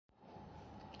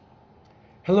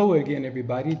Hello again,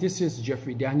 everybody. This is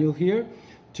Jeffrey Daniel here.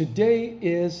 Today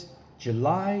is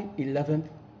July 11th,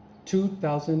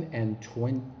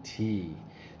 2020.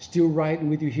 Still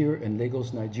riding with you here in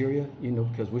Lagos, Nigeria,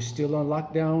 because we're still on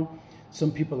lockdown.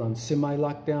 Some people on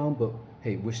semi-lockdown, but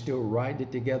hey, we're still riding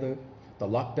it together. The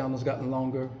lockdown has gotten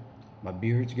longer. My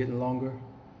beard's getting longer.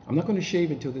 I'm not going to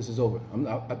shave until this is over.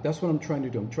 That's what I'm trying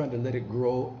to do. I'm trying to let it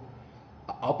grow.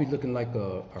 I'll be looking like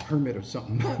a hermit or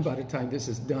something by the time this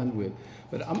is done with.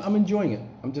 But I'm enjoying it.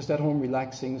 I'm just at home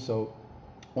relaxing, so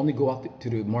only go out to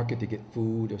the market to get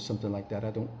food or something like that.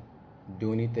 I don't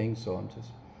do anything, so I'm just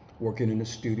working in the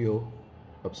studio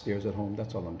upstairs at home.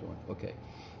 That's all I'm doing. Okay.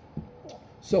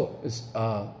 So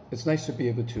it's nice to be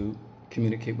able to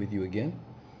communicate with you again.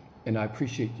 And I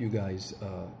appreciate you guys'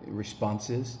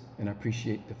 responses, and I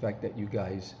appreciate the fact that you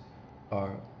guys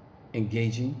are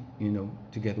engaging,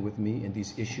 together with me in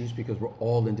these issues, because we're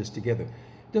all in this together.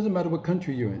 It doesn't matter what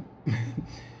country you're in.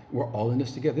 We're all in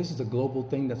this together. This is a global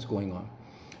thing that's going on.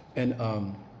 And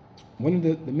one of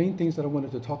the main things that I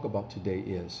wanted to talk about today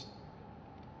is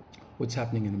what's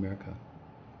happening in America.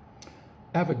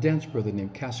 I have a dance brother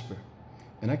named Casper,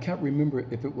 and I can't remember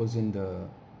if it was in the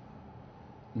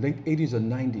late 80s or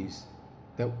 90s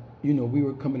that, we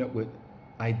were coming up with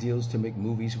ideals to make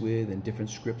movies with and different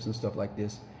scripts and stuff like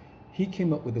this. He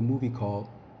came up with a movie called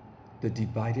The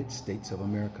Divided States of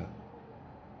America.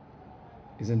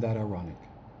 Isn't that ironic?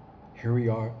 Here we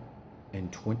are in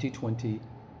 2020,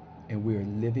 and we are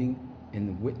living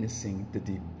and witnessing the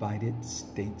divided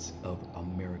states of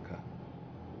America.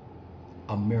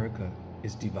 America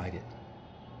is divided.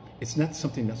 It's not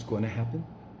something that's going to happen.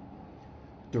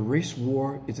 The race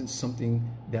war isn't something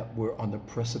that we're on the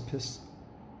precipice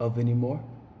of anymore.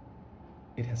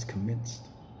 It has commenced.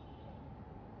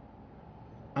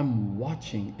 I'm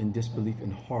watching in disbelief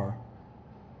and horror.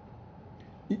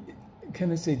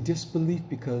 Can I say disbelief?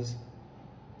 Because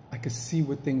I could see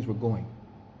where things were going.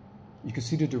 You can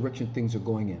see the direction things are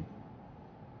going in.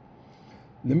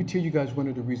 Let me tell you guys one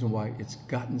of the reasons why it's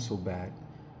gotten so bad,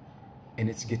 and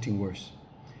it's getting worse.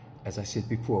 As I said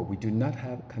before, we do not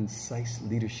have concise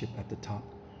leadership at the top.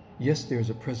 Yes, there's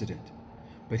a president,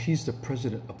 but he's the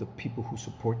president of the people who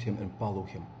support him and follow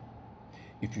him.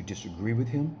 If you disagree with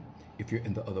him, if you're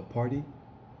in the other party,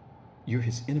 you're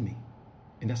his enemy.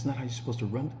 And that's not how you're supposed to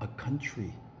run a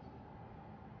country.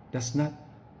 That's not,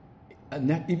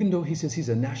 even though he says he's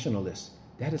a nationalist,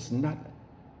 that is not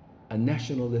a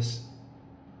nationalist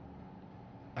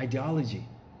ideology.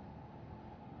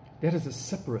 That is a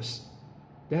separatist.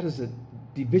 That is a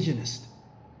divisionist.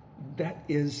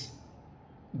 This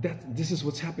is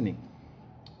what's happening.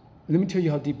 Let me tell you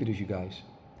how deep it is, you guys.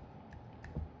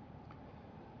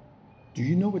 Do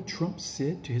you know what Trump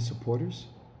said to his supporters?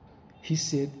 He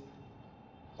said,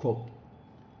 quote,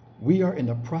 "We are in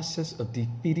the process of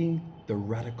defeating the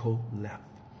radical left."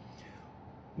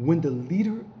 When the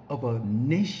leader of a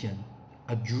nation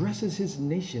addresses his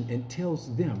nation and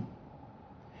tells them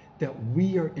that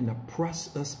we are in the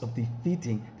process of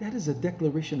defeating, that is a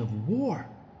declaration of war.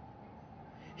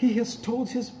 He has told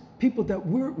his people that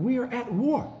we are at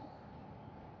war.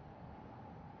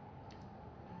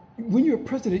 When you're a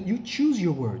president, you choose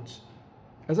your words.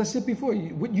 As I said before,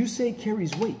 what you say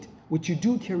carries weight. What you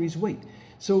do carries weight.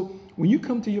 So when you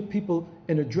come to your people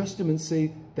and address them and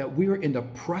say that we are in the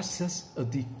process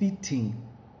of defeating,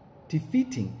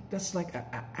 that's like an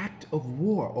act of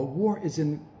war, or war is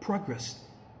in progress.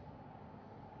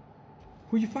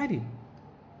 Who are you fighting?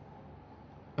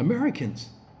 Americans.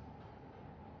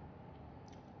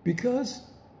 Because,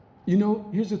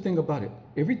 here's the thing about it.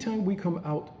 Every time we come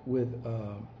out with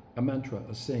a mantra,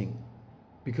 a saying,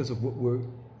 because of what we're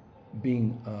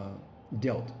being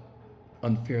dealt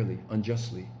unfairly,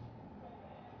 unjustly.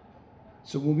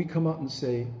 So when we come out and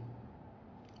say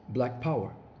Black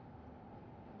Power,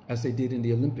 as they did in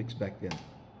the Olympics back then,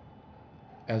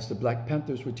 as the Black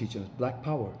Panthers were teaching us, Black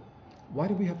Power, why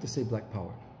do we have to say Black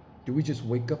Power? Do we just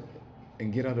wake up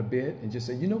and get out of bed and just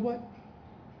say, you know what?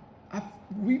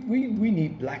 We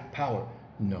need Black Power.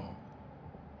 No.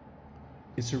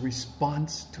 It's a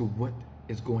response to what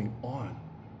is going on.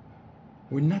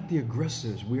 We're not the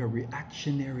aggressors. We are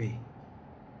reactionary.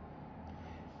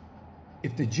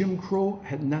 If the Jim Crow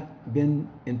had not been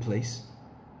in place,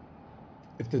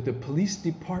 if the police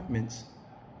departments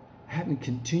hadn't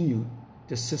continued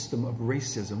the system of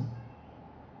racism,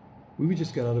 we would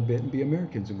just get out of bed and be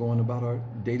Americans and go on about our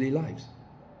daily lives.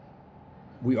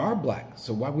 We are black,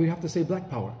 so why do we have to say Black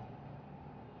Power?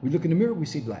 We look in the mirror, we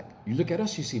see black. You look at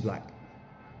us, you see black.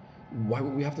 Why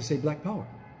would we have to say Black Power?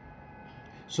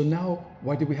 So now,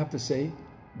 why do we have to say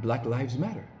Black Lives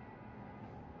Matter?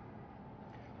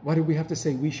 Why do we have to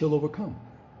say we shall overcome?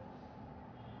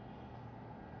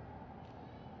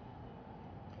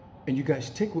 And you guys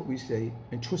take what we say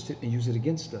and twist it and use it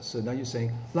against us. So now you're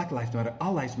saying black lives matter,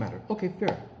 our lives matter. Okay,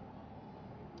 fair.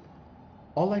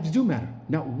 All lives do matter.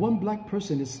 Not one black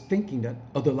person is thinking that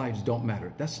other lives don't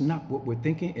matter. That's not what we're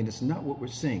thinking, and it's not what we're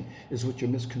saying. It's what you're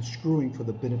misconstruing for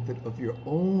the benefit of your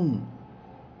own.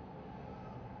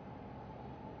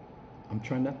 I'm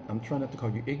trying not to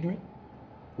call you ignorant,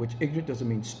 which ignorant doesn't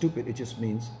mean stupid. It just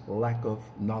means lack of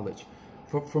knowledge.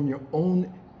 From your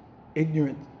own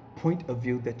ignorant point of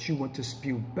view that you want to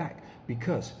spew back.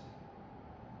 Because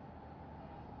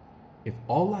if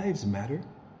all lives matter,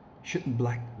 shouldn't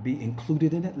black be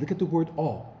included in it? Look at the word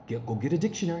all. Go get a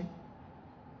dictionary.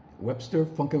 Webster,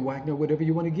 Funkin' Wagner, whatever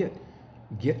you want to get.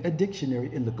 Get a dictionary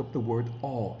and look up the word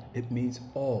all. It means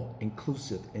all,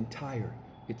 inclusive, entire.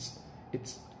 It's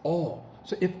all.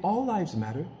 So if all lives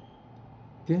matter,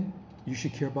 then you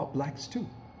should care about blacks too.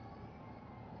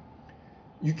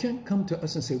 You can't come to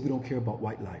us and say we don't care about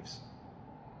white lives.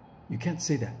 You can't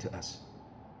say that to us.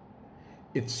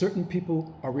 If certain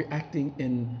people are reacting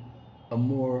in a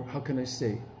more, how can I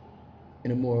say, in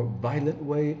a more violent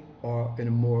way or in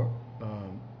a more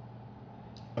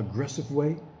aggressive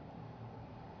way,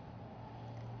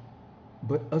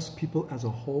 but us people as a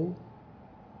whole,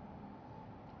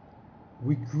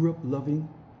 we grew up loving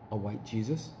a white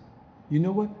Jesus. You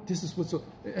know what? This is what's so,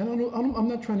 and I'm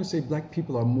not trying to say black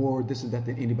people are more this and that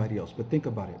than anybody else, but think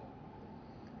about it.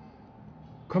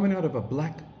 Coming out of a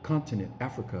black continent,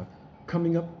 Africa,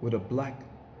 coming up with a black,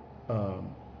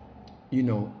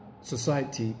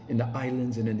 society in the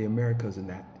islands and in the Americas and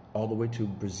that, all the way to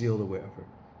Brazil or wherever.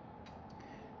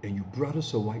 And you brought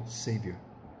us a white savior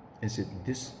and said,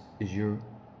 this is your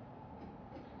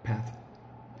path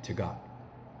to God.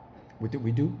 What did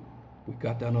we do? We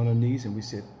got down on our knees and we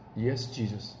said, yes,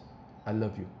 Jesus, I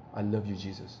love you. I love you,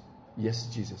 Jesus. Yes,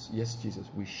 Jesus. Yes, Jesus.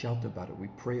 We shout about it. We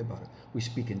pray about it. We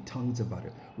speak in tongues about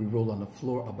it. We roll on the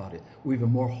floor about it. We're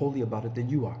even more holy about it than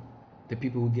you are, the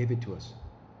people who gave it to us.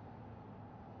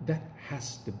 That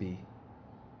has to be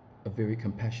a very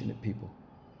compassionate people.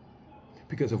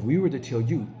 Because if we were to tell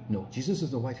you, no, Jesus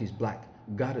isn't white, he's black,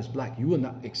 God is black, you will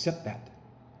not accept that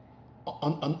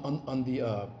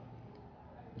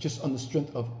just on the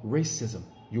strength of racism.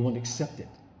 You won't accept it.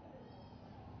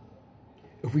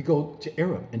 If we go to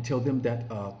Arab and tell them that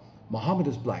Muhammad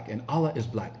is black and Allah is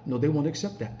black, no, they won't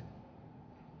accept that.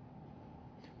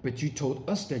 But you told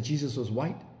us that Jesus was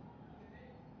white.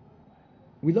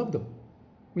 We love them.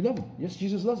 We love him. Yes,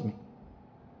 Jesus loves me.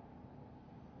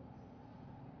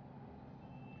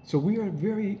 So we are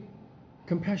very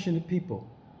compassionate people.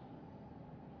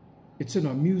 It's in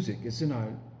our music, it's in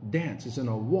our dance, it's in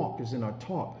our walk, it's in our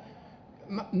talk.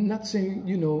 I'm not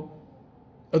saying,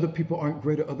 other people aren't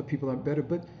greater, other people aren't better,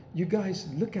 but you guys,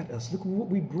 look at us. Look at what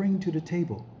we bring to the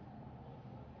table.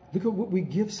 Look at what we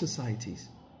give societies.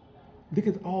 Look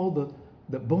at all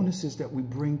the bonuses that we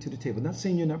bring to the table. Not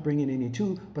saying you're not bringing any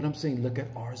too, but I'm saying look at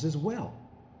ours as well,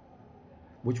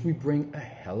 which we bring a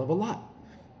hell of a lot.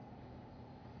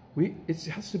 It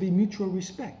has to be mutual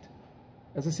respect.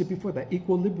 As I said before, that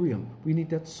equilibrium. We need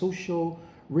that social,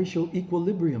 racial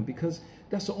equilibrium, because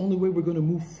that's the only way we're going to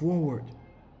move forward.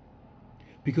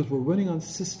 Because we're running on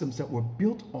systems that were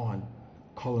built on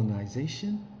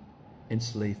colonization,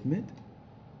 enslavement.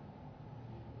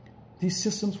 These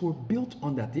systems were built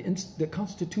on that. The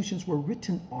constitutions were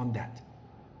written on that.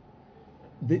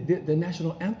 The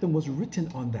national anthem was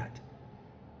written on that.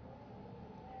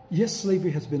 Yes,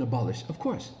 slavery has been abolished. Of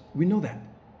course, we know that.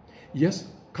 Yes,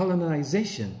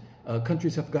 colonization.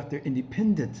 Countries have got their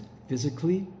independence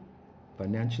physically,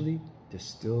 financially. There's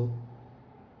still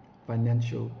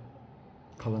financial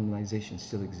colonization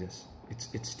still exists.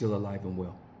 It's still alive and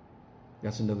well.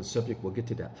 That's another subject. We'll get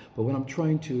to that. But what I'm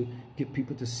trying to get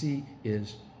people to see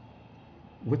is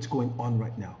what's going on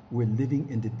right now. We're living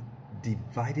in the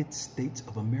divided states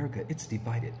of America. It's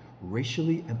divided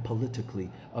racially and politically.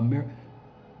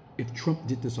 If Trump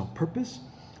did this on purpose,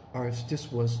 or if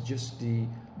this was just the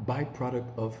byproduct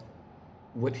of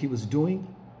what he was doing,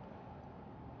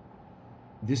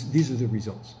 these are the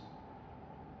results.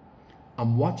 I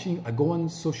go on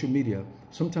social media.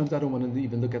 Sometimes I don't want to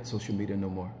even look at social media no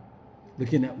more.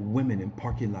 Looking at women in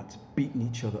parking lots beating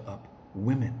each other up.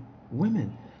 Women.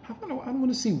 I don't want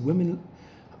to see women.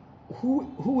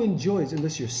 Who enjoys,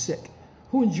 unless you're sick,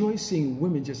 who enjoys seeing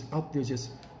women just out there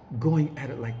just going at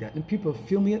it like that? And people are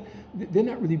filming it. They're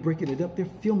not really breaking it up. They're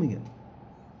filming it.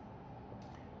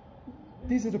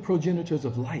 These are the progenitors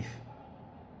of life.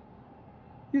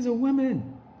 These are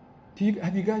women.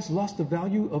 Have you guys lost the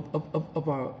value of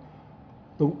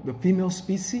the female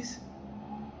species?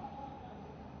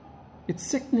 It's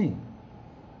sickening.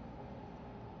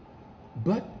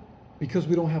 But because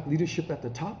we don't have leadership at the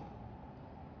top,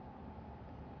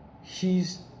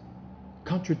 he's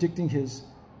contradicting his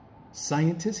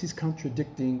scientists, he's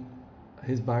contradicting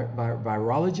his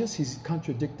virologists, he's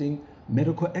contradicting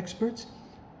medical experts.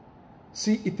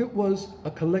 See, if it was a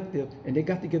collective and they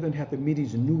got together and had the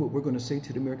meetings and knew what we're going to say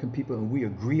to the American people and we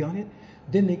agree on it,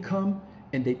 then they come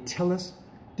and they tell us,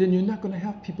 then you're not going to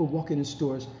have people walking in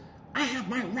stores, I have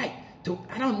my right to,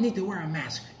 I don't need to wear a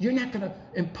mask. You're not going to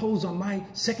impose on my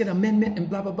Second Amendment and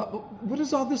blah, blah, blah. What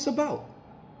is all this about?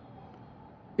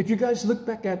 If you guys look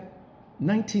back at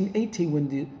 1918 when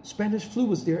the Spanish flu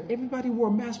was there, everybody wore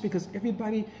a mask because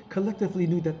everybody collectively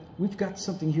knew that we've got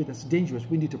something here that's dangerous.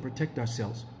 We need to protect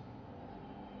ourselves.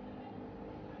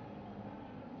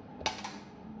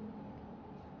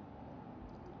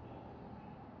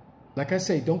 Like I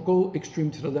say, don't go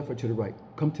extreme to the left or to the right.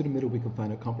 Come to the middle, we can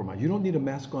find a compromise. You don't need a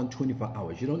mask on 24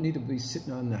 hours. You don't need to be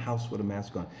sitting in the house with a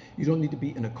mask on. You don't need to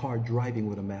be in a car driving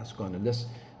with a mask on unless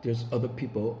there's other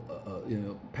people,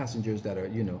 passengers that are,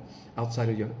 outside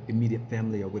of your immediate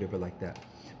family or whatever like that.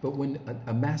 But when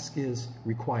a mask is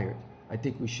required, I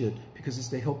think we should, because it's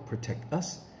to help protect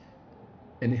us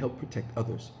and to help protect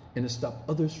others and to stop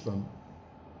others from,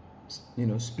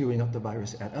 spewing out the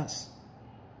virus at us.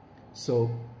 So,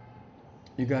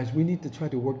 you guys, we need to try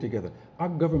to work together. Our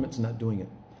government's not doing it.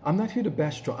 I'm not here to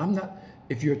bash Trump.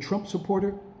 If you're a Trump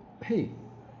supporter, hey,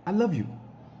 I love you.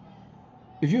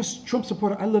 If you're a Trump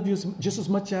supporter, I love you just as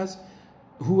much as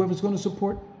whoever's going to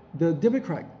support the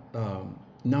Democrat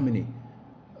nominee.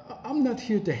 I'm not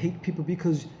here to hate people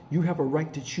because you have a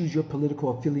right to choose your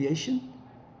political affiliation.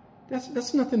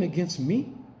 That's nothing against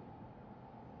me.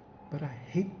 But I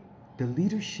hate the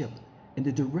leadership and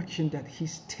the direction that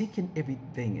he's taken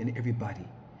everything and everybody.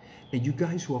 And you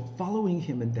guys who are following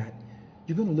him in that,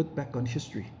 you're going to look back on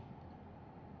history.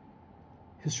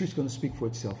 History's going to speak for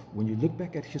itself. When you look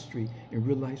back at history and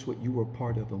realize what you were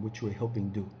part of and what you were helping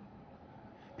do.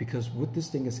 Because what this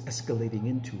thing is escalating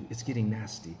into, it's getting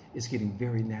nasty. It's getting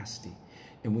very nasty.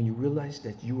 And when you realize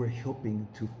that you were helping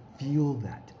to fuel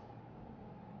that.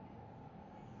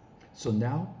 So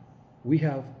now we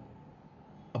have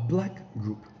a black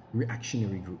group,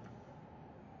 reactionary group.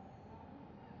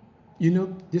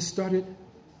 This started,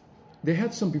 they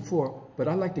had some before, but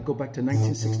I like to go back to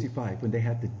 1965 when they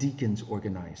had the deacons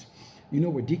organized. You know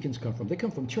where deacons come from? They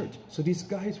come from church. So these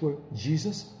guys were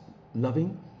Jesus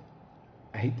loving,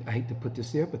 I hate to put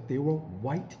this there, but they were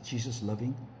white Jesus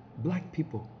loving black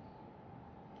people.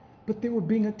 But they were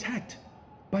being attacked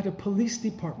by the police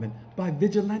department, by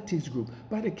vigilantes group,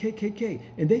 by the KKK,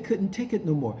 and they couldn't take it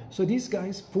no more. So these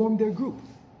guys formed their group.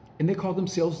 And they called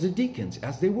themselves the deacons,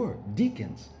 as they were,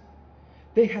 deacons.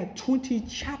 They had 20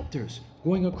 chapters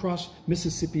going across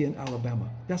Mississippi and Alabama.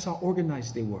 That's how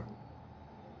organized they were.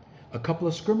 A couple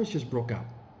of skirmishes broke out.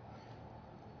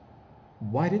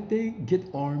 Why did they get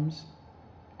arms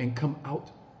and come out?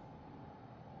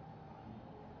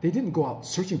 They didn't go out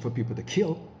searching for people to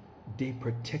kill. They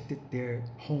protected their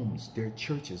homes, their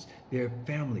churches, their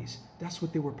families. That's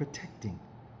what they were protecting.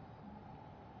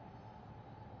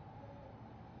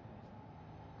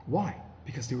 Why?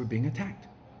 Because they were being attacked.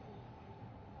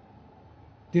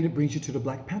 Then it brings you to the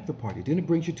Black Panther Party. Then it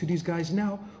brings you to these guys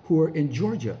now who are in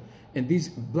Georgia. And these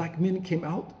black men came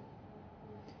out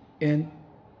and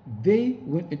they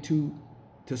went into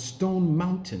Stone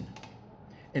Mountain.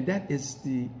 And that is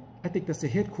I think that's the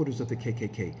headquarters of the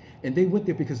KKK. And they went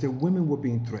there because their women were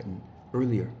being threatened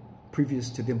earlier, previous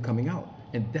to them coming out.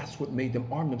 And that's what made them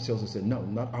arm themselves and said, no,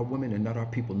 not our women and not our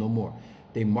people, no more.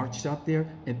 They marched out there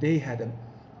and they had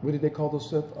what did they call those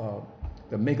stuff?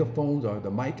 The megaphones or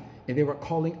the mic. And they were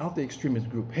calling out the extremist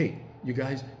group. Hey, you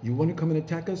guys, you want to come and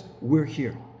attack us? We're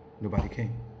here. Nobody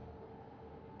came.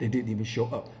 They didn't even show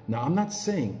up. Now, I'm not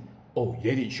saying, oh,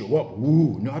 they didn't show up.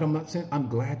 Ooh, no, I'm not saying, I'm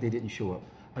glad they didn't show up.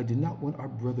 I do not want our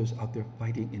brothers out there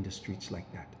fighting in the streets like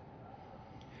that.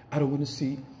 I don't want to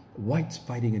see whites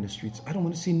fighting in the streets. I don't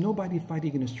want to see nobody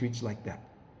fighting in the streets like that.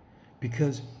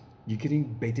 Because you're getting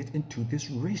baited into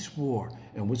this race war.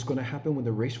 And what's going to happen when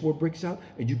the race war breaks out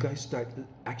and you guys start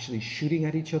actually shooting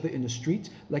at each other in the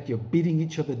streets, like you're beating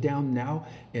each other down now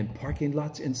in parking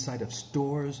lots, inside of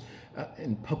stores,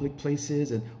 in public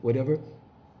places and whatever.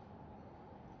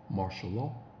 Martial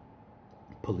law,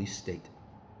 police state.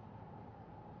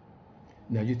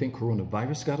 Now you think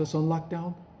coronavirus got us on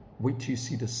lockdown? Wait till you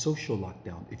see the social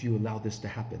lockdown if you allow this to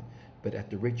happen. But at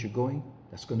the rate you're going,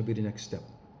 that's going to be the next step.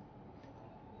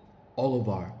 All of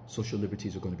our social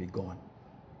liberties are going to be gone.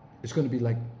 It's going to be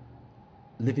like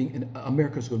living in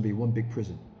America's going to be one big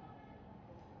prison.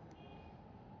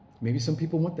 Maybe some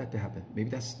people want that to happen. Maybe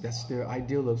that's their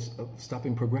ideal of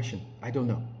stopping progression. I don't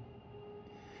know.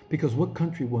 Because what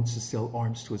country wants to sell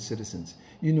arms to its citizens?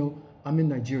 You know, I'm in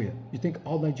Nigeria. You think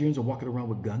all Nigerians are walking around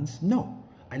with guns? No.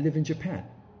 I live in Japan.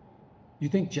 You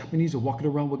think Japanese are walking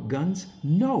around with guns?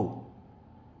 No.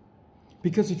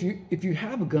 Because if you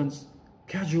have guns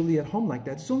casually at home like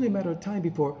that, it's only a matter of time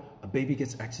before a baby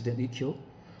gets accidentally killed,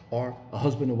 or a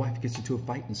husband and wife gets into a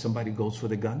fight and somebody goes for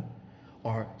the gun,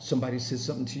 or somebody says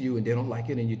something to you and they don't like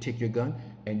it and you take your gun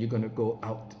and you're going to go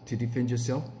out to defend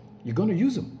yourself. You're going to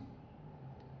use them.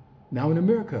 Now in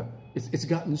America, it's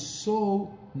gotten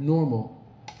so normal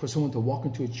for someone to walk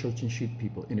into a church and shoot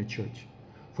people in a church,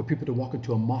 for people to walk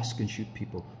into a mosque and shoot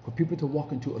people, for people to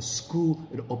walk into a school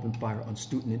and open fire on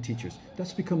students and teachers.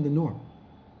 That's become the norm.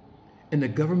 And the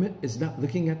government is not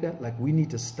looking at that like we need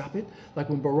to stop it. Like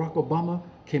when Barack Obama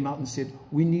came out and said,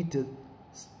 we need to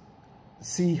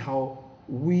see how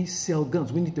we sell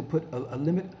guns. We need to put a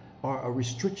limit or a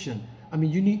restriction. I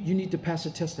mean, you need to pass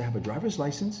a test to have a driver's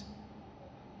license.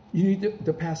 You need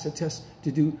to pass a test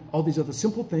to do all these other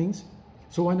simple things.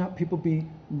 So why not people be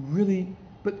really,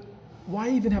 but why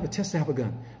even have a test to have a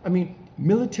gun? I mean,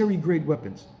 military grade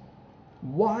weapons.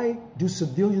 Why do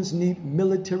civilians need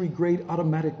military grade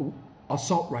automatic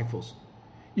assault rifles?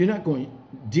 You're not going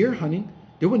deer hunting.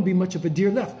 There wouldn't be much of a deer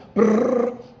left.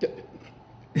 There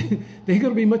ain't going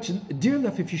to be much deer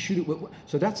left if you shoot it with.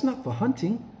 So that's not for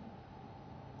hunting.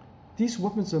 These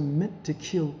weapons are meant to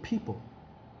kill people.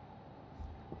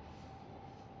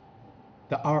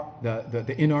 The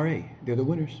NRA, they're the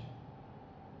winners.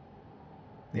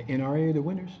 The NRA are the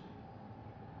winners.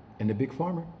 And the big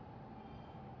pharma,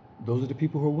 those are the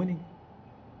people who are winning.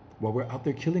 While we're out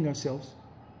there killing ourselves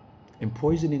and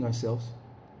poisoning ourselves.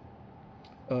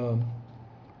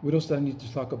 What else do I need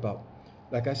to talk about?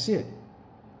 Like I said,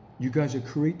 you guys are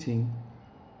creating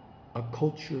a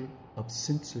culture of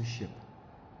censorship.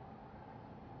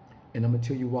 And I'm going to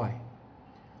tell you why.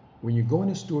 When you go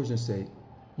into stores and say,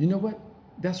 you know what?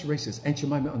 That's racist. Aunt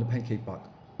Jemima on the pancake box.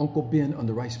 Uncle Ben on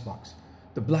the rice box.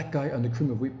 The black guy on the cream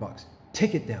of wheat box.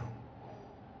 Take it down.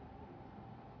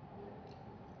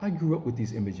 I grew up with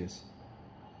these images.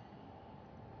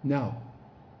 Now,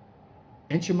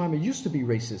 Aunt Jemima used to be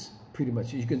racist, pretty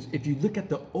much. You can, if you look at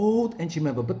the old Aunt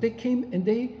Jemima, but they came and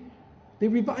they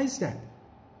revised that.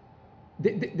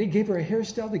 They gave her a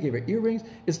hairstyle. They gave her earrings.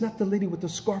 It's not the lady with the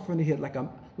scarf on her head like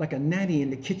a nanny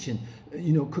in the kitchen,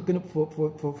 you know, cooking up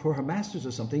for her masters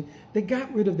or something. They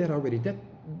got rid of that already.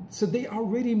 So they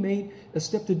already made a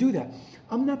step to do that.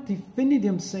 I'm not defending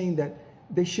them saying that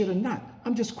they should or not.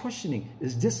 I'm just questioning,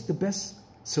 is this the best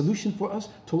solution for us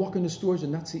to walk in the stores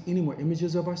and not see any more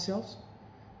images of ourselves?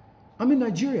 I'm in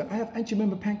Nigeria. I have Aunt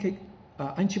Jemima pancake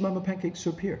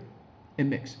soup here and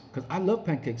mix because I love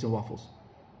pancakes and waffles.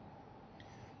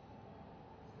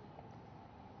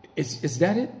 Is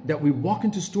that it? That we walk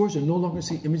into stores and no longer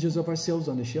see images of ourselves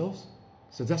on the shelves?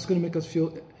 So that's going to make us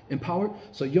feel empowered?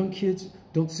 So young kids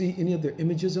don't see any of their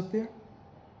images up there?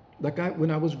 Like when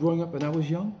I was growing up and I was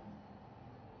young?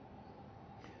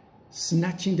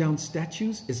 Snatching down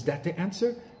statues, is that the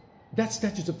answer? That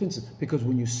statue's offensive because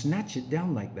when you snatch it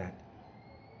down like that,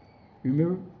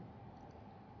 remember?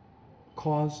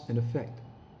 Cause and effect.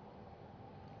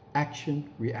 Action,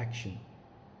 reaction.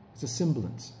 It's a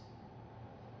semblance.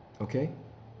 Okay?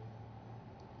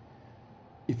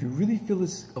 If you really feel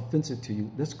it's offensive to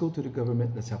you, let's go to the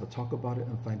government, let's have a talk about it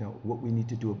and find out what we need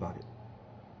to do about it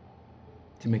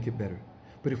to make it better.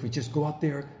 But if we just go out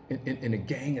there in a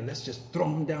gang and let's just throw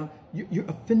them down, you're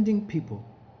offending people.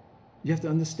 You have to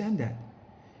understand that.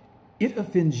 It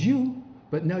offends you,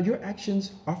 but now your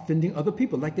actions are offending other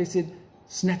people. Like they said,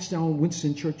 snatch down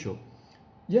Winston Churchill.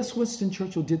 Yes, Winston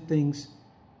Churchill did things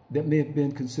that may have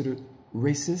been considered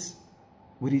racist.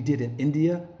 What he did in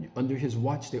India, under his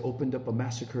watch, they opened up a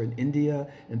massacre in India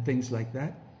and things like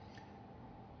that.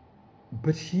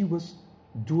 But he was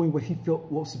doing what he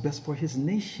felt was best for his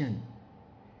nation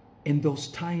in those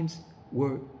times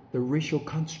where the racial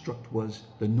construct was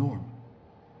the norm.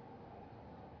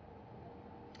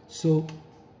 So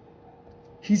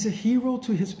he's a hero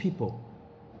to his people.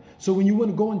 So when you want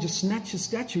to go and just snatch his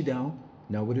statue down,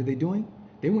 now what are they doing?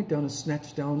 They went down and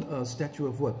snatched down a statue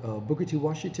of what? Booker T.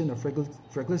 Washington or Frederick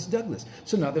Douglass.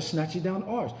 So now they're snatching down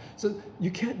ours. So you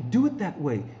can't do it that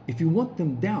way. If you want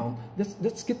them down,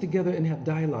 let's get together and have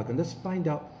dialogue and let's find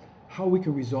out how we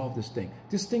can resolve this thing.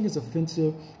 This thing is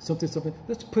offensive, something.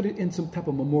 Let's put it in some type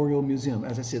of memorial museum.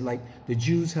 As I said, like the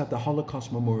Jews have the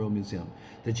Holocaust Memorial Museum.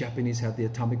 The Japanese have the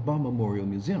Atomic Bomb Memorial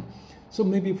Museum. So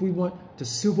maybe if we want the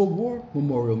Civil War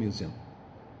Memorial Museum,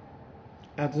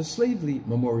 at the Slavery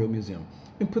Memorial Museum,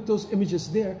 and put those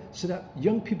images there so that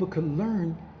young people can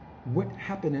learn what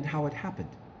happened and how it happened.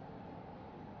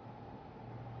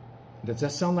 Does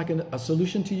that sound like a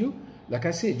solution to you? Like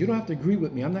I said, you don't have to agree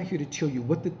with me. I'm not here to tell you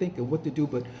what to think and what to do,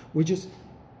 but we're just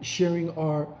sharing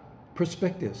our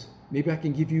perspectives. Maybe I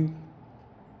can give you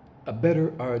a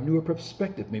better or a newer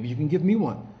perspective. Maybe you can give me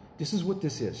one. This is what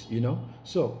this is, you know?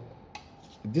 So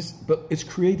but it's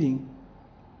creating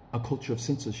a culture of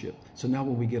censorship. So now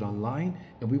when we get online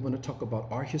and we want to talk about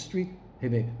our history, hey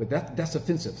man, but that's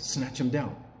offensive. Snatch them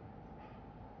down.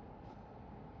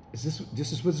 This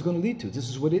is what it's going to lead to. This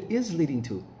is what it is leading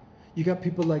to. You got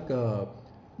people like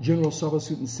General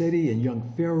Sarwasutin Seti and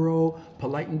Young Pharaoh,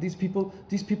 Politan. These people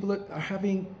are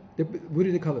having, what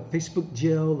do they call it? Facebook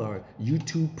jail or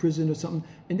YouTube prison or something.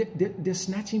 And they're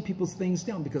snatching people's things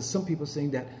down because some people are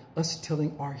saying that us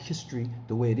telling our history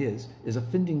the way it is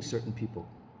offending certain people.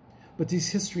 But these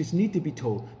histories need to be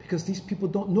told because these people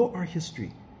don't know our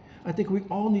history. I think we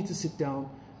all need to sit down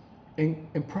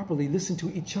and properly listen to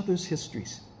each other's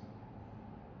histories.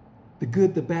 The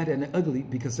good, the bad, and the ugly,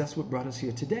 because that's what brought us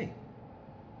here today.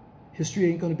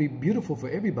 History ain't going to be beautiful for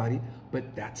everybody,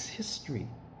 but that's history.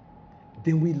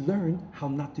 Then we learn how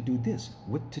not to do this,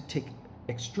 what to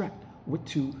extract, what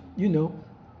to, you know,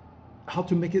 how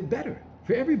to make it better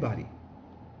for everybody.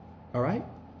 All right?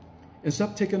 And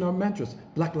stop taking our mantras.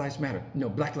 Black lives matter. No,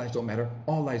 black lives don't matter.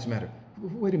 All lives matter.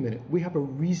 Wait a minute. We have a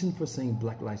reason for saying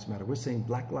black lives matter. We're saying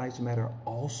black lives matter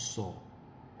also.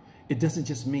 It doesn't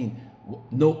just mean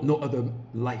no other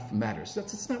life matters.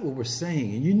 That's not what we're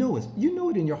saying. And you know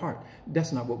it in your heart.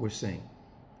 That's not what we're saying.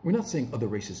 We're not saying other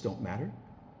races don't matter.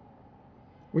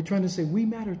 We're trying to say we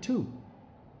matter too.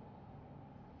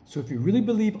 So if you really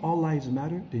believe all lives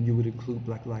matter, then you would include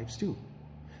black lives too.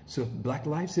 So if black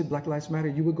lives said black lives matter,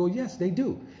 you would go, yes, they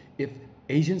do. If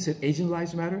Asians said Asian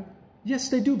lives matter, yes,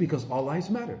 they do, because all lives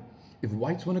matter. If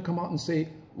whites want to come out and say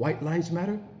white lives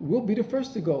matter, we'll be the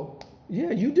first to go,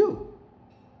 yeah, you do.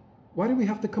 Why do we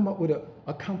have to come up with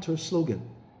a counter slogan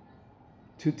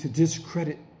to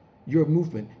discredit your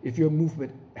movement if your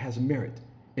movement has merit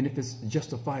and if it's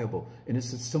justifiable and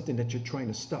it's something that you're trying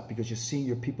to stop because you're seeing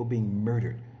your people being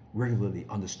murdered regularly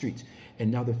on the streets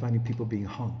and now they're finding people being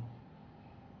hung.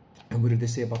 And what do they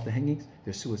say about the hangings?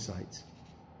 They're suicides.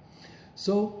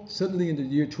 So suddenly in the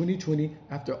year 2020,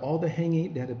 after all the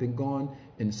hanging that had been gone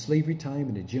in slavery time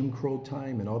and the Jim Crow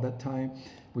time and all that time,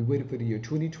 we waited for the year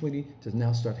 2020 to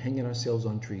now start hanging ourselves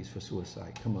on trees for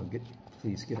suicide. Come on,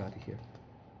 please get out of here.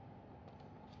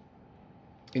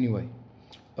 Anyway,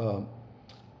 for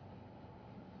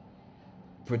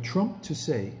Trump to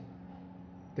say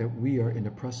that we are in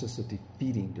the process of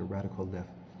defeating the radical left,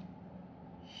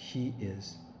 he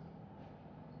is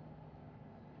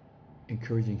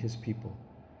encouraging his people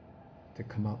to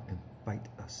come out and fight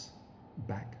us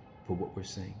back for what we're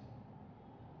saying.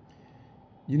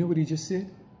 You know what he just said?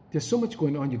 There's so much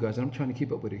going on, you guys, and I'm trying to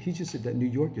keep up with it. He just said that New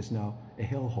York is now a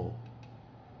hellhole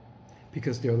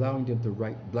because they're allowing them to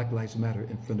write Black Lives Matter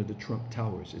in front of the Trump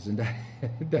Towers. Isn't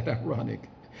that ironic?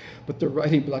 But they're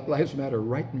writing Black Lives Matter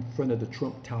right in front of the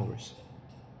Trump Towers,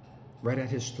 right at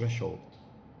his threshold.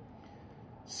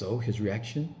 So his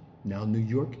reaction, now New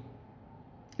York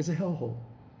is a hellhole.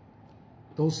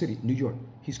 The whole city, New York,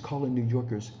 he's calling New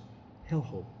Yorkers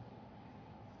hellhole.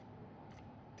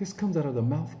 This comes out of the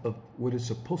mouth of what is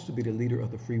supposed to be the leader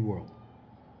of the free world.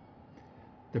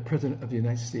 The President of the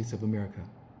United States of America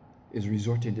is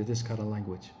resorting to this kind of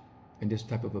language and this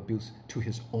type of abuse to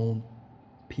his own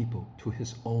people, to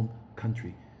his own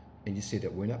country. And you say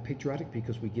that we're not patriotic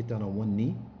because we get down on one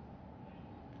knee?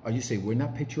 Or you say we're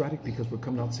not patriotic because we're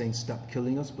coming out saying stop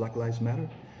killing us, Black Lives Matter?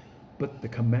 But the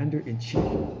commander-in-chief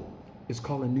is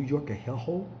calling New York a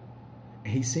hellhole?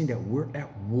 And he's saying that we're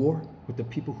at war with the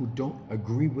people who don't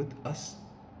agree with us?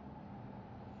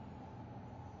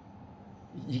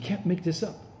 You can't make this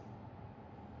up.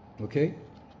 Okay?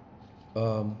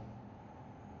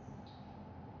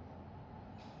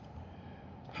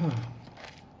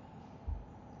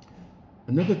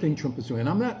 Another thing Trump is doing, and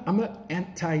I'm not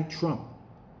anti-Trump.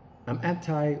 I'm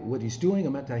anti what he's doing.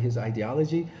 I'm anti his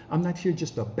ideology. I'm not here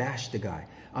just to bash the guy.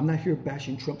 I'm not here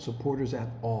bashing Trump supporters at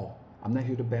all. I'm not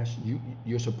here to bash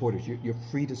your supporters. You're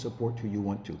free to support who you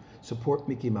want to. Support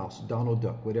Mickey Mouse, Donald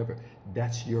Duck, whatever.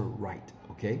 That's your right,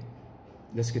 okay?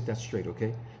 Let's get that straight,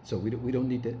 okay? So we don't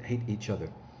need to hate each other.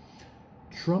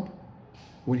 Trump,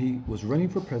 when he was running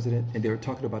for president and they were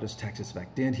talking about his taxes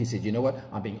back then, he said, you know what?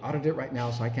 I'm being audited right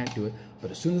now, so I can't do it. But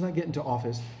as soon as I get into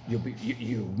office,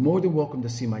 you're more than welcome to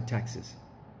see my taxes.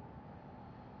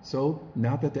 So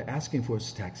now that they're asking for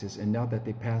his taxes and now that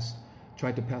they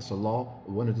tried to pass a law,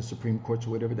 one of the Supreme Courts or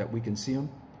whatever, that we can see them,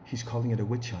 he's calling it a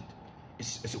witch hunt.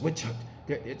 It's a witch hunt.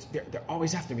 They're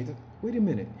always after me. Wait a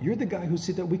minute. You're the guy who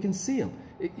said that we can see them.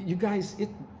 You guys,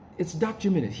 It's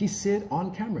documented. He said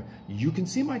on camera, you can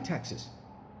see my taxes.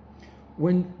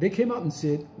 When they came out and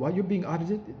said, while you're being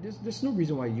audited, there's no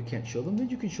reason why you can't show them. Then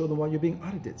you can show them while you're being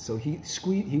audited. So he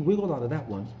wiggled out of that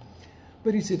one.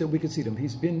 But he said that we could see them.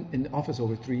 He's been in office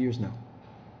over 3 years now.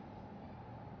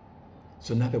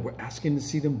 So now that we're asking to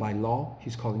see them by law,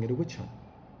 he's calling it a witch hunt.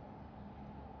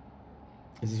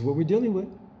 This is what we're dealing with.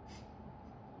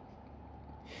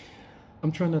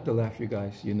 I'm trying not to laugh, you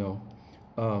guys, you know.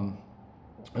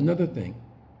 Another thing,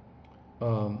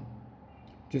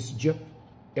 just Jeff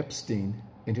Epstein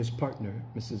and his partner,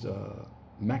 Mrs.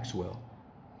 Maxwell.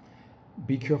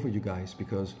 Be careful, you guys,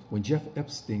 because when Jeff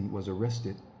Epstein was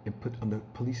arrested and put under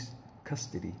police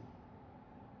custody,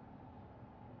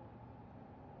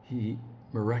 he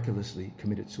miraculously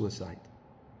committed suicide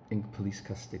in police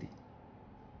custody.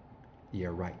 Yeah,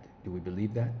 right. Do we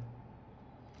believe that?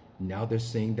 Now they're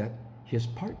saying that his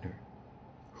partner,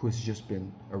 who has just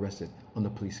been arrested under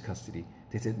police custody,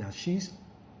 they said now she's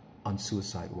on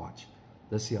suicide watch.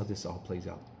 Let's see how this all plays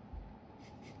out.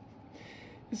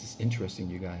 This is interesting,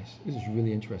 you guys. This is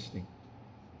really interesting.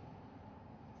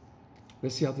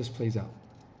 Let's see how this plays out.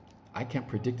 I can't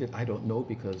predict it. I don't know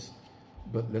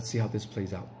but let's see how this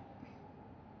plays out.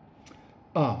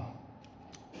 I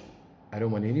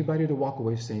don't want anybody to walk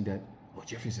away saying that, oh,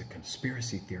 Jeffrey's a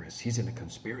conspiracy theorist. He's into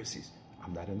conspiracies.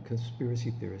 I'm not a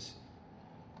conspiracy theorist,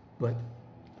 but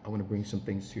I want to bring some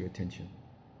things to your attention.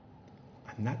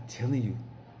 I'm not telling you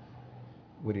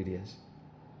what it is.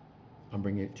 I'm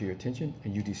bringing it to your attention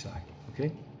and you decide,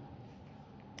 okay?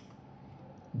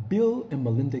 Bill and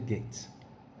Melinda Gates.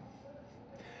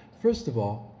 First of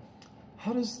all,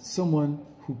 how does someone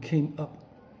who came up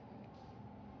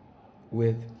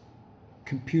with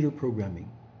computer programming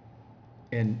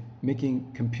and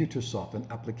making computer software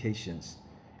and applications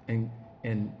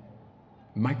and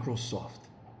Microsoft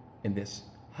in this,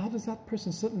 how does that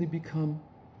person suddenly become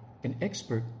an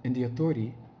expert in the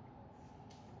authority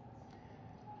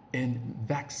in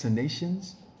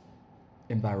vaccinations,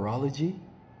 in virology,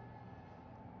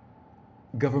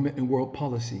 government and world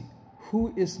policy?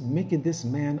 Who is making this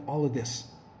man all of this?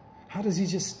 How does he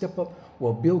just step up?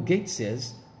 Well, Bill Gates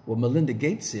says, well, Melinda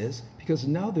Gates says, because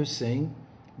now they're saying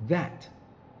that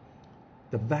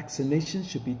the vaccination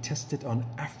should be tested on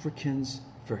Africans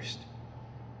first.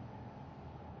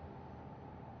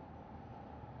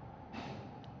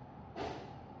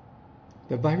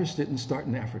 The virus didn't start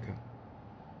in Africa.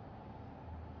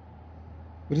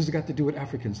 What has it got to do with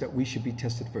Africans that we should be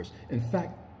tested first? In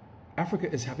fact,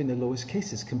 Africa is having the lowest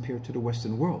cases compared to the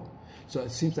Western world. So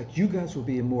it seems like you guys will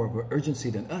be in more of an urgency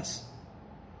than us.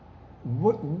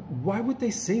 Why would they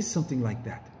say something like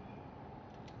that?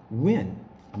 When?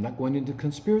 I'm not going into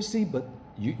conspiracy, but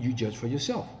you judge for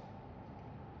yourself.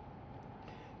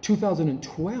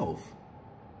 2012,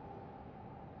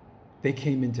 they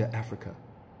came into Africa.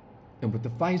 And with the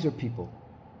Pfizer people,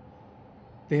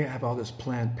 they have all this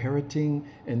Planned Parenting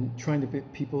and trying to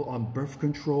put people on birth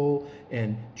control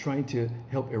and trying to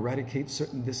help eradicate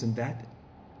certain this and that.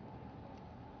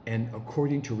 And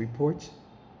according to reports,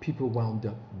 people wound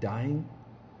up dying,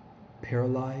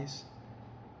 paralyzed,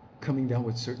 coming down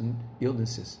with certain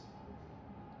illnesses.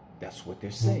 That's what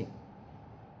they're saying.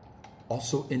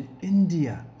 Also in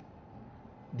India,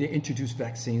 they introduced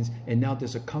vaccines, and now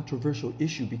there's a controversial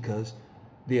issue because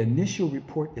the initial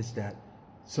report is that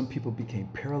some people became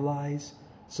paralyzed,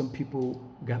 some people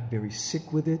got very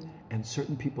sick with it, and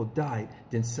certain people died.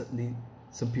 Then suddenly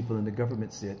some people in the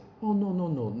government said, oh,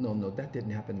 no, that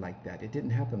didn't happen like that. It didn't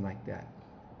happen like that.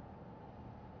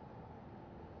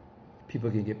 People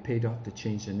can get paid off to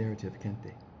change the narrative, can't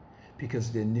they?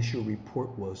 Because the initial report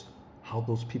was how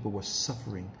those people were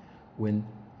suffering when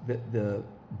the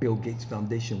Bill Gates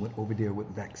Foundation went over there with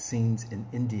vaccines in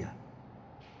India.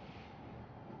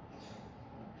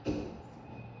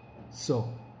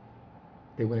 So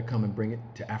they want to come and bring it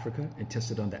to Africa and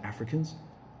test it on the Africans.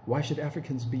 Why should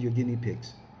Africans be your guinea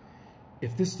pigs?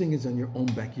 If this thing is in your own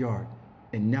backyard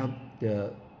and now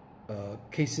the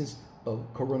cases of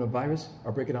coronavirus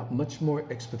are breaking out much more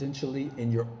exponentially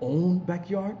in your own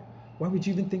backyard, why would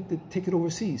you even think to take it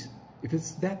overseas? If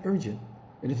it's that urgent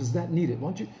and if it's that needed,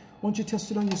 why don't you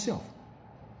test it on yourself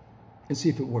and see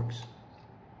if it works?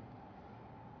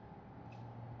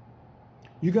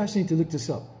 You guys need to look this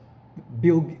up.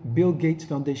 Bill Gates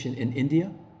Foundation in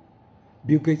India,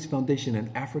 Bill Gates Foundation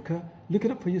in Africa. Look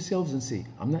it up for yourselves and see.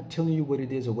 I'm not telling you what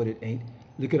it is or what it ain't.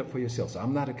 Look it up for yourselves.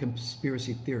 I'm not a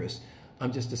conspiracy theorist.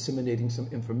 I'm just disseminating some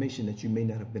information that you may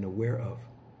not have been aware of.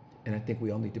 And I think we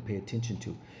all need to pay attention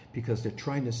to, because they're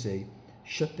trying to say,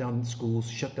 shut down schools,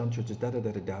 shut down churches,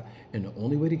 and the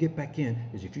only way to get back in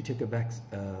is if you take a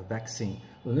vaccine.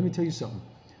 Well, let me tell you something.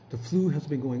 The flu has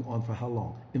been going on for how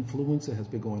long? Influenza has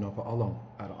been going on for how long?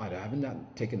 I haven't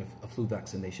not taken a flu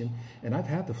vaccination, and I've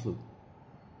had the flu,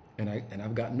 and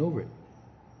I've gotten over it.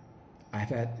 I've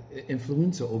had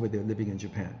influenza over there living in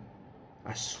Japan.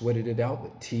 I sweated it out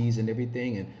with teas and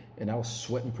everything, and I was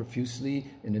sweating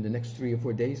profusely, and in the next 3 or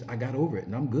 4 days, I got over it,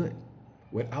 and I'm good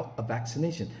without a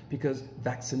vaccination, because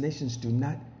vaccinations do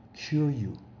not cure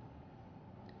you.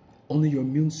 Only your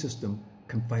immune system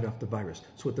can fight off the virus.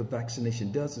 So what the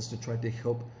vaccination does is to try to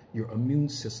help your immune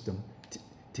system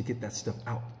to get that stuff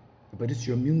out. But it's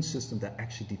your immune system that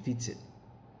actually defeats it.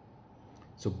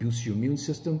 So boost your immune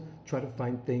system, try to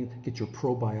find things, get your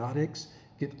probiotics,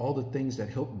 get all the things that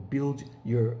help build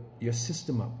your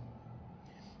system up.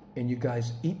 And you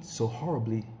guys eat so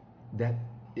horribly that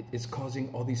it's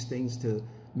causing all these things to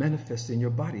manifest in your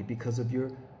body because of your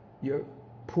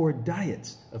poor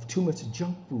diets of too much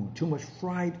junk food, too much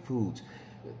fried foods,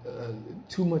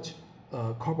 too much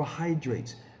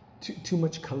carbohydrates, too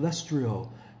much cholesterol,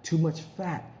 too much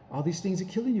fat. All these things are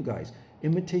killing you guys.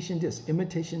 Imitation this,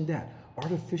 imitation that,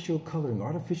 artificial coloring,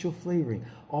 artificial flavoring,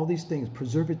 all these things,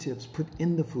 preservatives put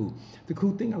in the food. The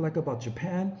cool thing I like about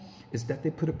Japan is that they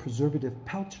put a preservative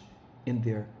pouch in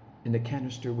there, in the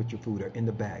canister with your food or in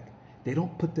the bag. They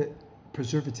don't put the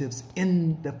preservatives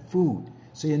in the food.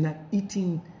 So you're not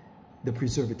eating the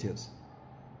preservatives.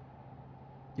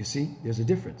 You see, there's a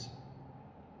difference.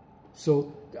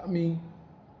 So, I mean,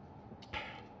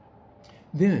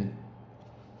 then,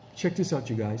 check this out,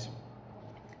 you guys.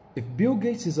 If Bill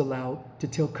Gates is allowed to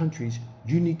tell countries,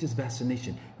 you need this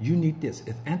vaccination, you need this.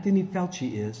 If Anthony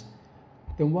Fauci is,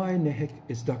 then why in the heck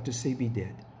is Dr. Sebi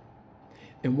dead?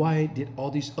 And why did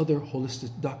all these other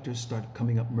holistic doctors start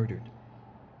coming up murdered?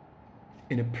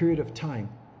 In a period of time,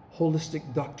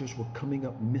 holistic doctors were coming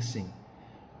up missing.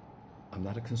 I'm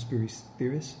not a conspiracy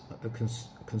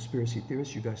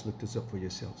theorist. You guys look this up for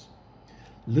yourselves.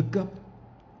 Look up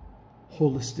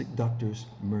holistic doctors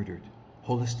murdered,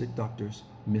 holistic doctors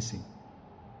missing.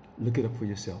 Look it up for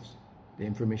yourselves. The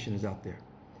information is out there.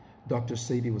 Dr.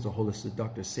 Sebi was a holistic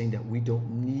doctor saying that we don't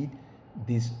need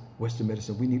these Western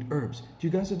medicine. We need herbs. Do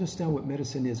you guys understand what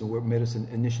medicine is and where medicine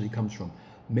initially comes from?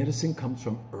 Medicine comes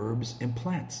from herbs and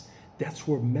plants. That's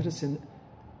where medicine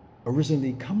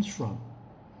originally comes from.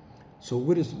 So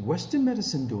what is Western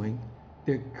medicine doing?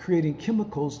 They're creating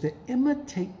chemicals that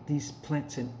imitate these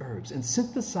plants and herbs and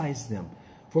synthesize them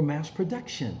for mass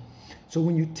production. So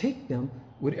when you take them,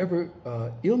 whatever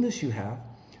illness you have,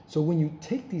 so when you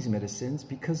take these medicines,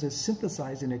 because they're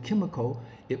synthesized in a chemical,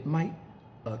 it might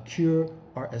cure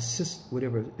or assist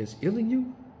whatever is ailing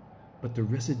you, but the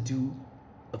residue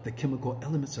of the chemical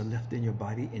elements are left in your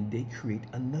body and they create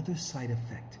another side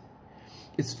effect.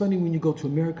 It's funny when you go to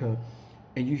America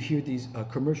and you hear these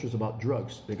commercials about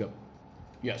drugs. They go,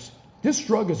 yes, this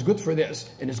drug is good for this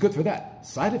and it's good for that.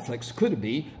 Side effects could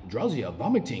be drowsy,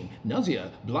 vomiting, nausea,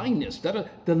 blindness.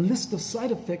 The list of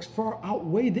side effects far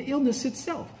outweigh the illness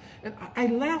itself. And I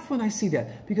laugh when I see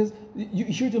that because you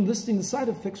hear them listing the side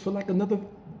effects for like another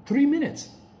 3 minutes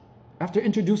after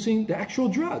introducing the actual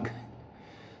drug.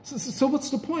 So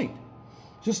what's the point?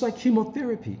 Just like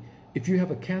chemotherapy. If you have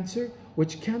a cancer,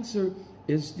 which cancer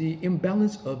is the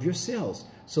imbalance of your cells.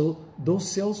 So those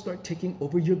cells start taking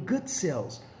over your good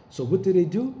cells. So what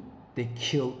do? They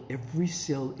kill every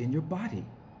cell in your body.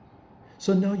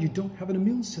 So now you don't have an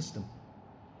immune system.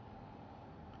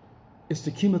 It's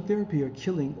the chemotherapy are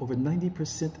killing over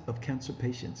 90% of cancer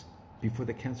patients before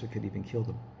the cancer could even kill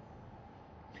them.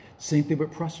 Same thing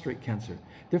with prostate cancer.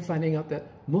 They're finding out that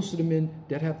most of the men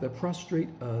that have the prostate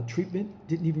treatment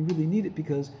didn't even really need it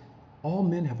because all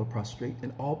men have a prostate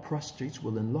and all prostates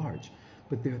will enlarge.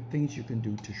 But there are things you can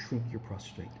do to shrink your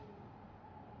prostate.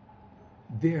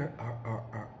 There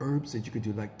are herbs that you could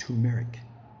do like turmeric.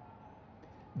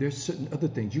 There's certain other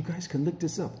things. You guys can look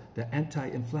this up. The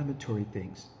anti-inflammatory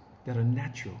things that are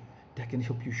natural that can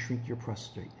help you shrink your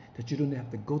prostate. That you don't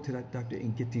have to go to that doctor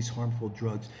and get these harmful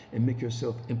drugs and make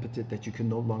yourself impotent that you can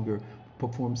no longer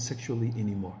perform sexually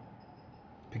anymore.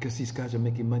 Because these guys are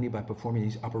making money by performing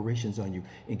these operations on you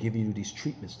and giving you these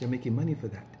treatments. They're making money for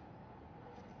that.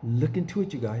 Look into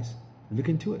it, you guys. Look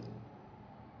into it.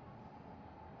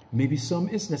 Maybe some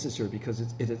is necessary because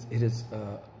it has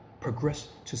progressed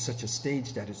to such a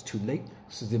stage that it's too late.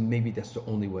 So then maybe that's the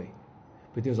only way.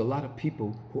 But there's a lot of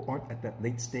people who aren't at that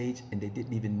late stage and they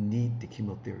didn't even need the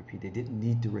chemotherapy. They didn't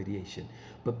need the radiation.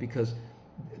 But because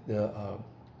the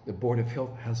Board of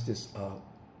Health has this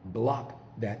block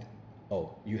that,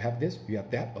 oh, you have this, you have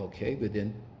that, okay, but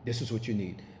then this is what you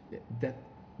need.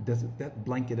 That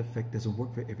blanket effect doesn't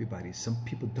work for everybody. Some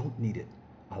people don't need it.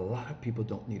 A lot of people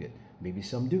don't need it. Maybe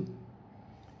some do.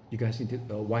 You guys need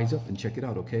to wise up and check it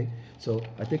out, okay? So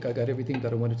I think I got everything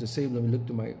that I wanted to say. Let me look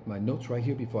through my notes right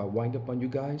here before I wind up on you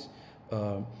guys.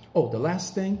 Oh, the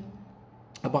last thing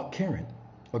about Karen,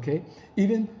 okay?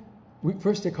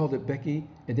 First they called it Becky,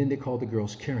 and then they called the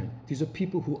girls Karen. These are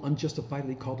people who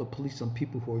unjustifiably call the police on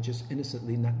people who are just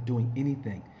innocently not doing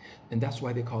anything. And that's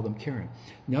why they call them Karen.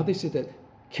 Now they said that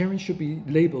Karen should be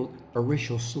labeled a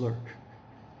racial slur.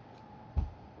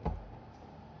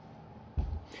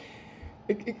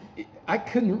 I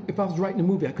couldn't, if I was writing a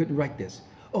movie, I couldn't write this.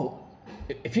 Oh,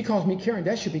 if he calls me Karen,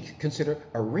 that should be considered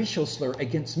a racial slur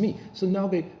against me. So now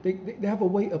they have a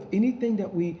way of anything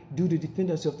that we do to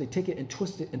defend ourselves, they take it and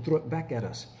twist it and throw it back at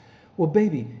us. Well,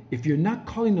 baby, if you're not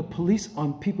calling the police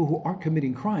on people who aren't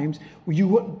committing crimes, well, you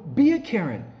wouldn't be a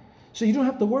Karen. So you don't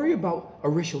have to worry about a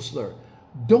racial slur.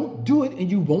 Don't do it and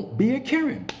you won't be a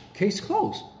Karen. Case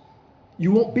closed.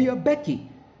 You won't be a Becky.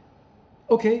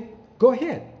 Okay, go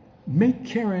ahead. Make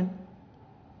Karen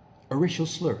a racial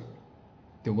slur.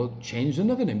 Then we'll change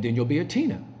another name. Then you'll be a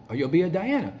Tina, or you'll be a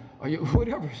Diana, or you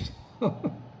whatever.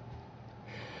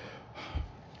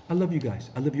 I love you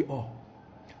guys. I love you all.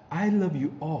 I love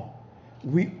you all.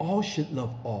 We all should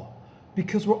love all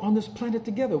because we're on this planet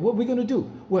together. What are we going to do?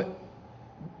 What?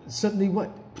 Suddenly what?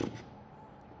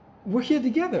 We're here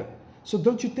together. So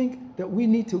don't you think that we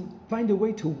need to find a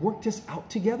way to work this out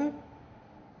together?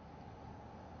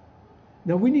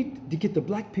 Now, we need to get the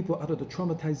black people out of the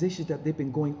traumatization that they've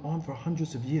been going on for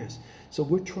hundreds of years. So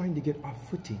we're trying to get our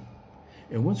footing.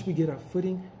 And once we get our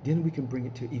footing, then we can bring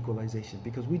it to equalization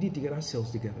because we need to get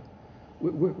ourselves together.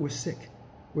 We're sick.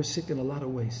 We're sick in a lot of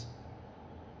ways.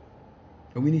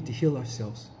 And we need to heal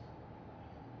ourselves.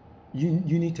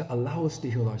 You need to allow us to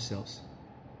heal ourselves.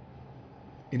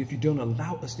 And if you don't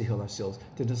allow us to heal ourselves,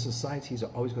 then the societies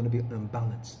are always going to be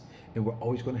unbalanced. And we're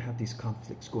always going to have these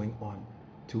conflicts going on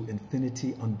to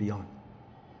infinity and beyond.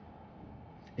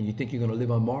 And you think you're going to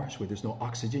live on Mars where there's no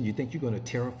oxygen? You think you're going to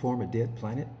terraform a dead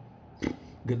planet?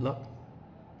 Good luck.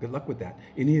 Good luck with that.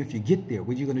 And even if you get there,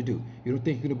 what are you going to do? You don't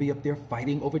think you're going to be up there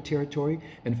fighting over territory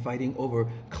and fighting over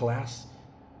class,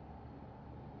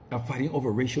 fighting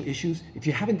over racial issues? If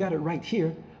you haven't got it right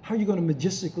here, how are you going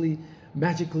to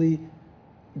magically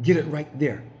get it right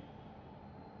there?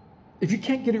 If you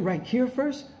can't get it right here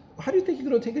first, how do you think you're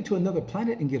going to take it to another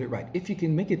planet and get it right? If you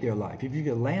can make it there live, if you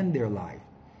can land there live.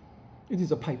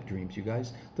 These are pipe dreams, you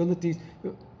guys. Don't let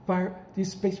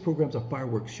these space programs are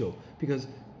fireworks show because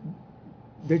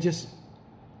they're just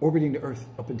orbiting the Earth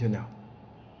up until now.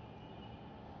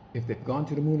 If they've gone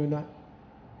to the moon or not,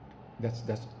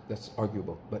 that's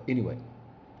arguable. But anyway,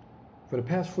 for the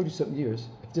past 40-something years,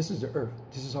 if this is the Earth,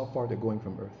 this is how far they're going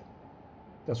from Earth.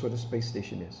 That's where the space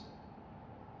station is.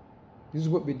 This is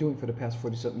what we're doing for the past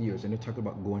 40-something years, and they're talking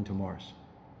about going to Mars.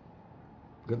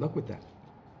 Good luck with that.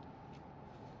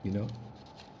 You know?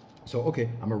 So, okay,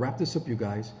 I'm going to wrap this up, you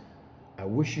guys. I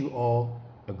wish you all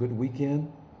a good weekend.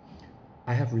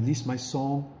 I have released my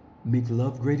song, Make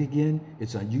Love Great Again.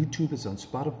 It's on YouTube, it's on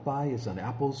Spotify, it's on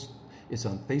Apple's, it's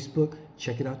on Facebook.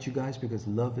 Check it out, you guys, because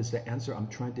love is the answer. I'm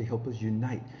trying to help us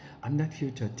unite. I'm not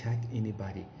here to attack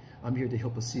anybody. I'm here to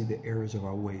help us see the errors of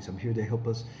our ways. I'm here to help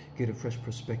us get a fresh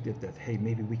perspective that, hey,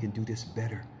 maybe we can do this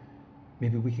better.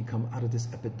 Maybe we can come out of this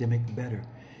epidemic better.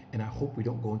 And I hope we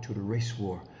don't go into the race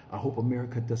war. I hope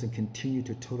America doesn't continue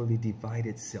to totally divide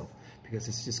itself because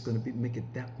it's just going to make it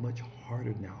that much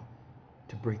harder now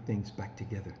to bring things back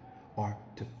together or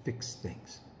to fix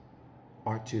things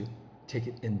or to take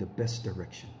it in the best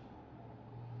direction.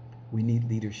 We need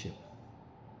leadership.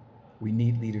 We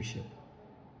need leadership.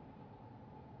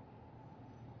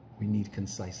 We need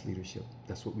concise leadership.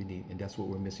 That's what we need, and that's what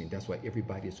we're missing. That's why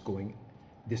everybody is going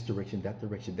this direction, that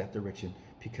direction, that direction,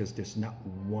 because there's not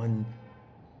one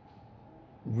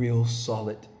real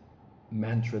solid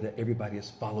mantra that everybody is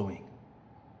following.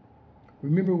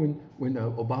 Remember when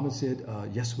Obama said,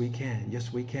 yes, we can,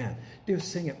 yes, we can. They were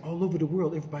saying it all over the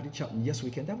world, everybody shouting, yes, we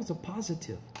can. That was a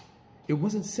positive. It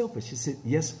wasn't selfish. He said,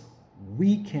 yes,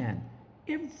 we can.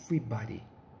 Everybody.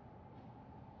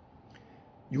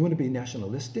 You want to be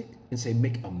nationalistic and say,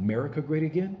 make America great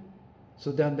again?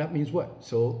 So then that means what?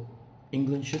 So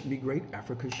England shouldn't be great.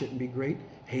 Africa shouldn't be great.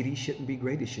 Haiti shouldn't be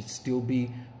great. It should still be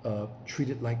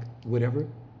treated like whatever.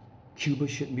 Cuba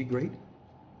shouldn't be great.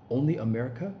 Only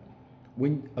America?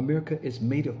 When America is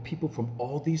made of people from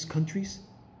all these countries?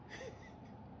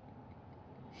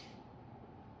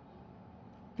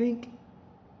 Think.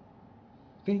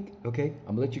 Okay,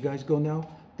 I'm gonna let you guys go now.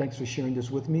 Thanks for sharing this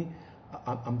with me.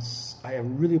 I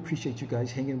really appreciate you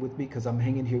guys hanging with me because I'm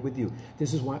hanging here with you.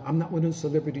 This is why I'm not one of those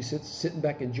celebrities sitting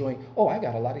back enjoying, oh, I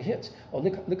got a lot of hits. Oh,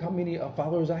 look how many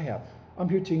followers I have. I'm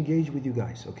here to engage with you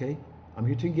guys, okay? I'm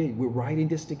here to engage. We're riding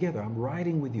this together. I'm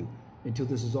riding with you until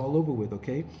this is all over with,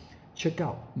 okay? Check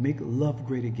out Make Love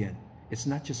Great Again. It's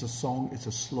not just a song, it's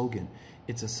a slogan.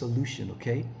 It's a solution,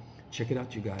 okay? Check it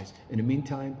out, you guys. In the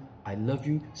meantime, I love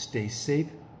you. Stay safe.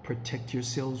 Protect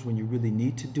yourselves when you really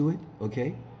need to do it,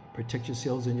 okay? Protect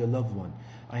yourselves and your loved one.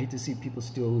 I hate to see people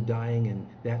still dying and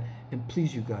that. And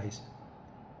please, you guys,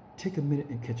 take a minute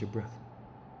and catch your breath.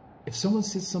 If someone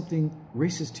says something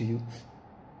racist to you,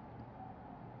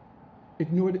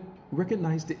 ignore it,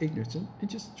 recognize the ignorance, and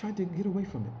just try to get away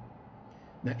from it.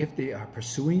 Now, if they are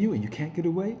pursuing you and you can't get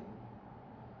away,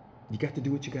 you got to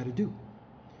do what you got to do.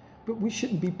 But we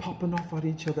shouldn't be popping off at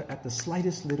each other at the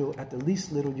slightest little, at the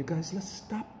least little. You guys, let's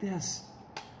stop this.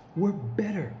 We're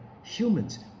better.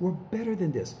 Humans, we're better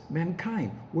than this.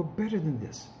 Mankind, we're better than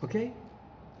this, okay?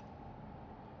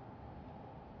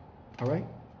 All right?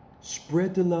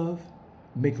 Spread the love.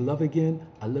 Make love again.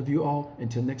 I love you all.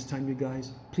 Until next time, you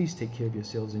guys, please take care of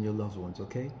yourselves and your loved ones,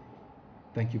 okay?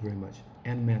 Thank you very much.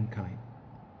 And mankind.